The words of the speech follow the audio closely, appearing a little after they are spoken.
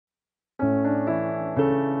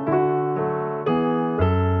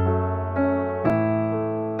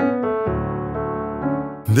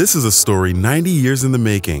This is a story 90 years in the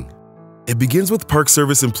making. It begins with Park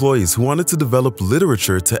Service employees who wanted to develop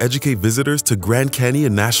literature to educate visitors to Grand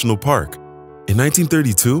Canyon National Park. In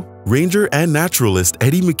 1932, ranger and naturalist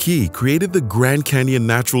Eddie McKee created the Grand Canyon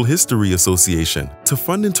Natural History Association to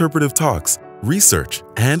fund interpretive talks, research,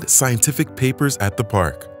 and scientific papers at the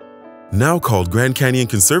park. Now called Grand Canyon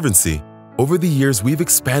Conservancy, over the years we've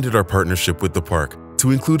expanded our partnership with the park to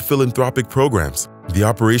include philanthropic programs, the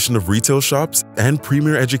operation of retail shops, and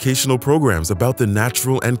premier educational programs about the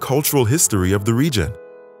natural and cultural history of the region.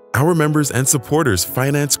 Our members and supporters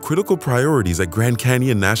finance critical priorities at Grand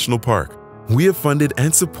Canyon National Park. We have funded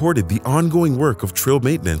and supported the ongoing work of trail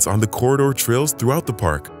maintenance on the corridor trails throughout the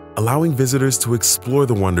park, allowing visitors to explore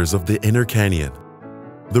the wonders of the inner canyon.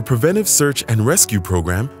 The Preventive Search and Rescue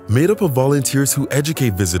Program, made up of volunteers who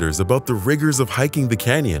educate visitors about the rigors of hiking the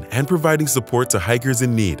canyon and providing support to hikers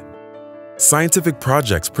in need. Scientific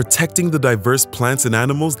projects protecting the diverse plants and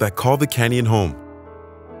animals that call the canyon home.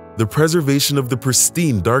 The preservation of the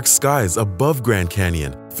pristine dark skies above Grand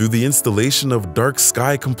Canyon through the installation of dark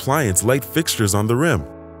sky compliance light fixtures on the rim.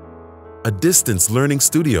 A distance learning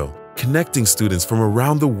studio, connecting students from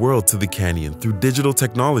around the world to the canyon through digital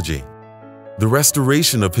technology. The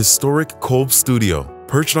restoration of historic Kolb Studio,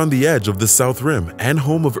 perched on the edge of the South Rim and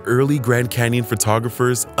home of early Grand Canyon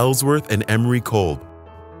photographers Ellsworth and Emery Kolb.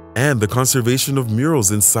 And the conservation of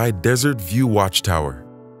murals inside Desert View Watchtower.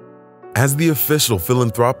 As the official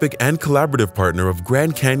philanthropic and collaborative partner of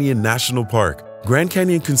Grand Canyon National Park, Grand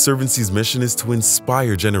Canyon Conservancy's mission is to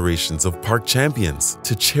inspire generations of park champions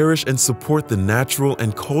to cherish and support the natural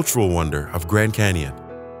and cultural wonder of Grand Canyon.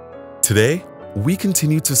 Today, we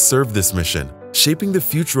continue to serve this mission, shaping the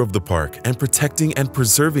future of the park and protecting and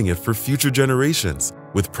preserving it for future generations,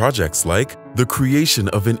 with projects like the creation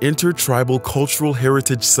of an intertribal cultural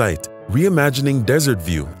heritage site, reimagining Desert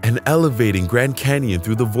View, and elevating Grand Canyon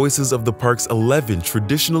through the voices of the park's 11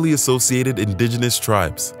 traditionally associated indigenous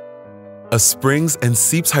tribes. A springs and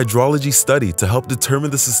seeps hydrology study to help determine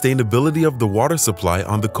the sustainability of the water supply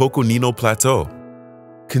on the Coconino Plateau.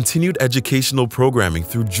 Continued educational programming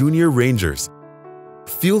through junior rangers,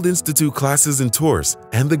 Field Institute classes and tours,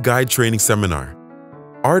 and the Guide Training Seminar.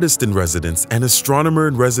 Artist in Residence and Astronomer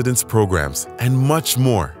in Residence programs, and much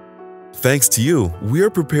more. Thanks to you, we are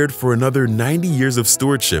prepared for another 90 years of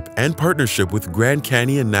stewardship and partnership with Grand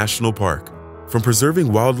Canyon National Park. From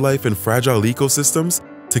preserving wildlife and fragile ecosystems,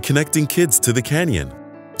 to connecting kids to the canyon,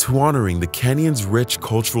 to honoring the canyon's rich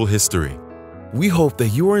cultural history. We hope that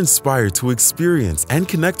you are inspired to experience and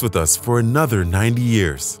connect with us for another 90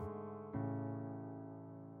 years.